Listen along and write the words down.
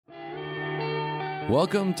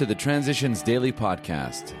Welcome to the Transitions Daily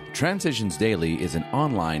podcast. Transitions Daily is an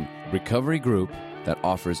online recovery group that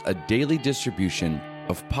offers a daily distribution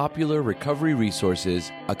of popular recovery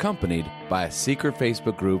resources accompanied by a secret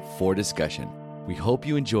Facebook group for discussion. We hope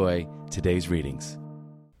you enjoy today's readings.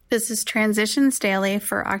 This is Transitions Daily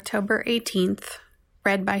for October 18th,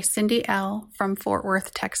 read by Cindy L. from Fort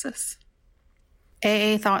Worth, Texas.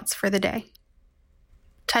 AA Thoughts for the Day.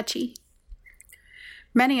 Touchy.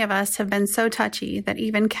 Many of us have been so touchy that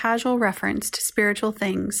even casual reference to spiritual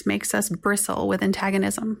things makes us bristle with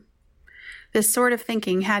antagonism. This sort of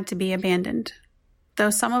thinking had to be abandoned. Though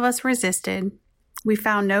some of us resisted, we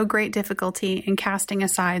found no great difficulty in casting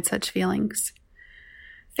aside such feelings.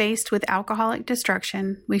 Faced with alcoholic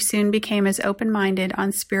destruction, we soon became as open-minded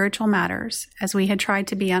on spiritual matters as we had tried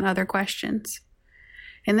to be on other questions.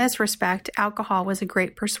 In this respect, alcohol was a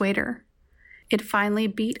great persuader. It finally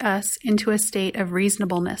beat us into a state of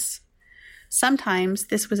reasonableness. Sometimes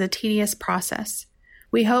this was a tedious process.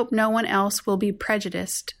 We hope no one else will be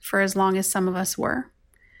prejudiced for as long as some of us were.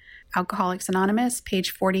 Alcoholics Anonymous,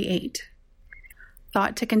 page 48.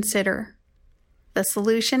 Thought to consider. The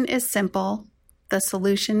solution is simple. The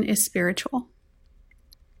solution is spiritual.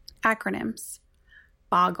 Acronyms.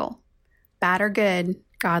 BOGGLE. Bad or good,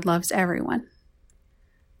 God loves everyone.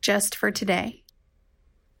 Just for today.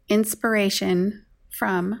 Inspiration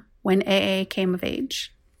from When AA Came of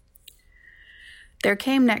Age. There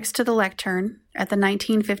came next to the lectern at the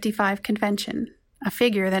 1955 convention a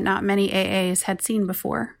figure that not many AAs had seen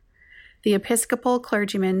before, the Episcopal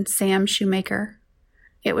clergyman Sam Shoemaker.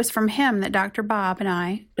 It was from him that Dr. Bob and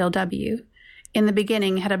I, Bill W., in the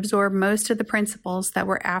beginning had absorbed most of the principles that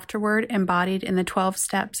were afterward embodied in the 12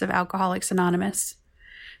 steps of Alcoholics Anonymous,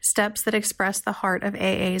 steps that express the heart of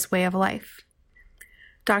AA's way of life.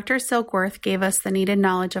 Dr. Silkworth gave us the needed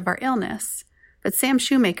knowledge of our illness, but Sam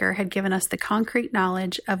Shoemaker had given us the concrete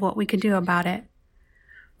knowledge of what we could do about it.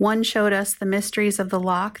 One showed us the mysteries of the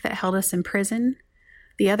lock that held us in prison.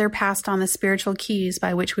 The other passed on the spiritual keys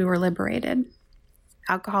by which we were liberated.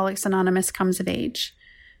 Alcoholics Anonymous Comes of Age,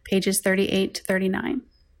 pages 38 to 39.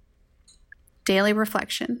 Daily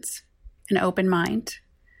Reflections. An open mind.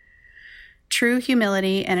 True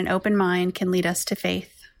humility and an open mind can lead us to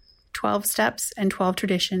faith. 12 Steps and 12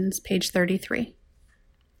 Traditions, page 33.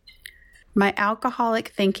 My alcoholic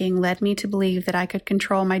thinking led me to believe that I could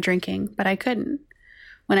control my drinking, but I couldn't.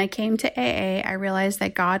 When I came to AA, I realized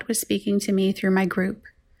that God was speaking to me through my group.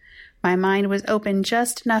 My mind was open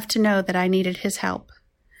just enough to know that I needed His help.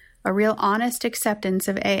 A real honest acceptance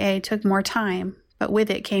of AA took more time, but with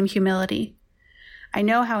it came humility. I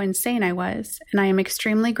know how insane I was, and I am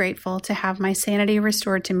extremely grateful to have my sanity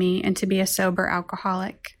restored to me and to be a sober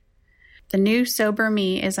alcoholic. The new sober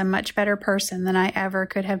me is a much better person than I ever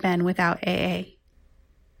could have been without AA.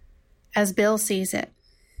 As Bill sees it,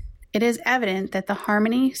 it is evident that the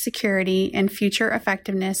harmony, security, and future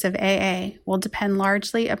effectiveness of AA will depend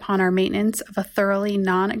largely upon our maintenance of a thoroughly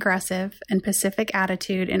non-aggressive and pacific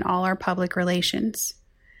attitude in all our public relations.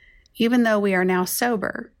 Even though we are now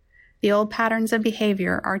sober, the old patterns of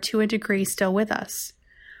behavior are to a degree still with us,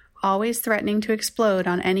 always threatening to explode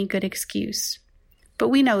on any good excuse. But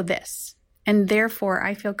we know this. And therefore,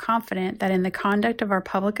 I feel confident that in the conduct of our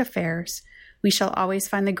public affairs, we shall always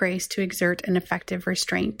find the grace to exert an effective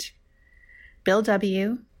restraint. Bill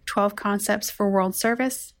W., 12 Concepts for World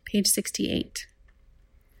Service, page 68.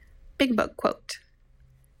 Big Book Quote.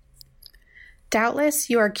 Doubtless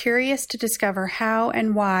you are curious to discover how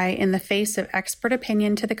and why, in the face of expert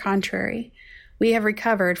opinion to the contrary, we have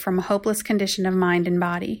recovered from a hopeless condition of mind and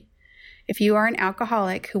body. If you are an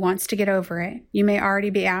alcoholic who wants to get over it, you may already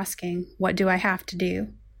be asking, what do I have to do?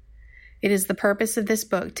 It is the purpose of this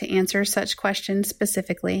book to answer such questions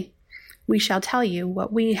specifically. We shall tell you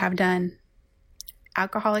what we have done.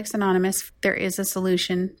 Alcoholics Anonymous, There is a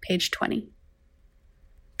Solution, page 20.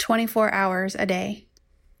 24 hours a day.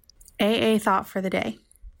 AA Thought for the Day.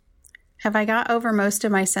 Have I got over most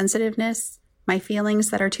of my sensitiveness, my feelings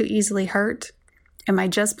that are too easily hurt? Am I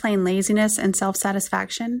just plain laziness and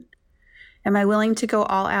self-satisfaction? Am I willing to go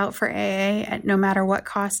all out for AA at no matter what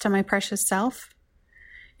cost to my precious self?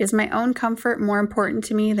 Is my own comfort more important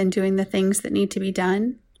to me than doing the things that need to be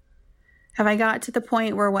done? Have I got to the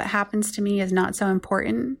point where what happens to me is not so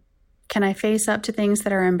important? Can I face up to things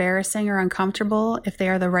that are embarrassing or uncomfortable if they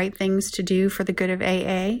are the right things to do for the good of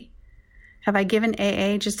AA? Have I given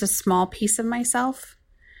AA just a small piece of myself?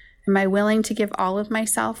 Am I willing to give all of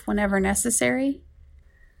myself whenever necessary?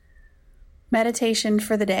 Meditation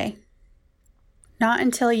for the day. Not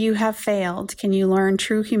until you have failed can you learn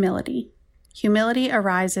true humility. Humility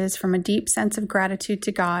arises from a deep sense of gratitude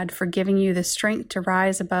to God for giving you the strength to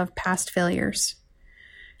rise above past failures.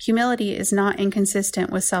 Humility is not inconsistent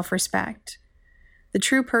with self-respect. The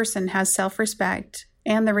true person has self-respect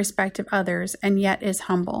and the respect of others and yet is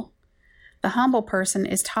humble. The humble person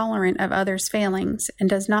is tolerant of others' failings and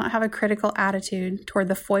does not have a critical attitude toward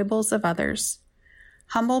the foibles of others.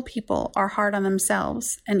 Humble people are hard on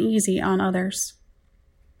themselves and easy on others.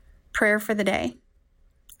 Prayer for the day.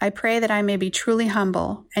 I pray that I may be truly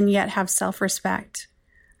humble and yet have self-respect.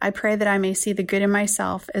 I pray that I may see the good in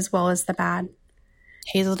myself as well as the bad.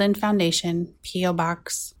 Hazelden Foundation, P.O.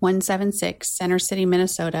 Box 176, Center City,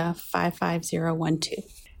 Minnesota 55012.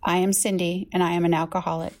 I am Cindy, and I am an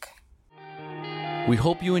alcoholic. We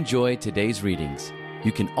hope you enjoyed today's readings.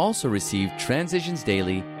 You can also receive Transitions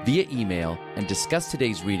Daily via email and discuss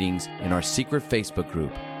today's readings in our secret Facebook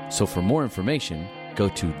group. So for more information, go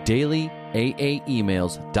to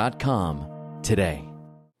dailyaaemails.com today.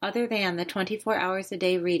 Other than the 24 hours a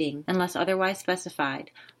day reading, unless otherwise specified,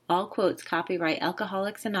 all quotes copyright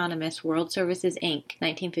Alcoholics Anonymous World Services, Inc.,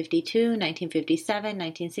 1952, 1957,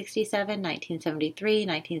 1967, 1973,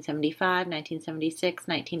 1975, 1976,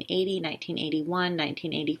 1980, 1981,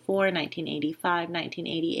 1984, 1985,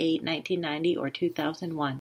 1988, 1990, or 2001.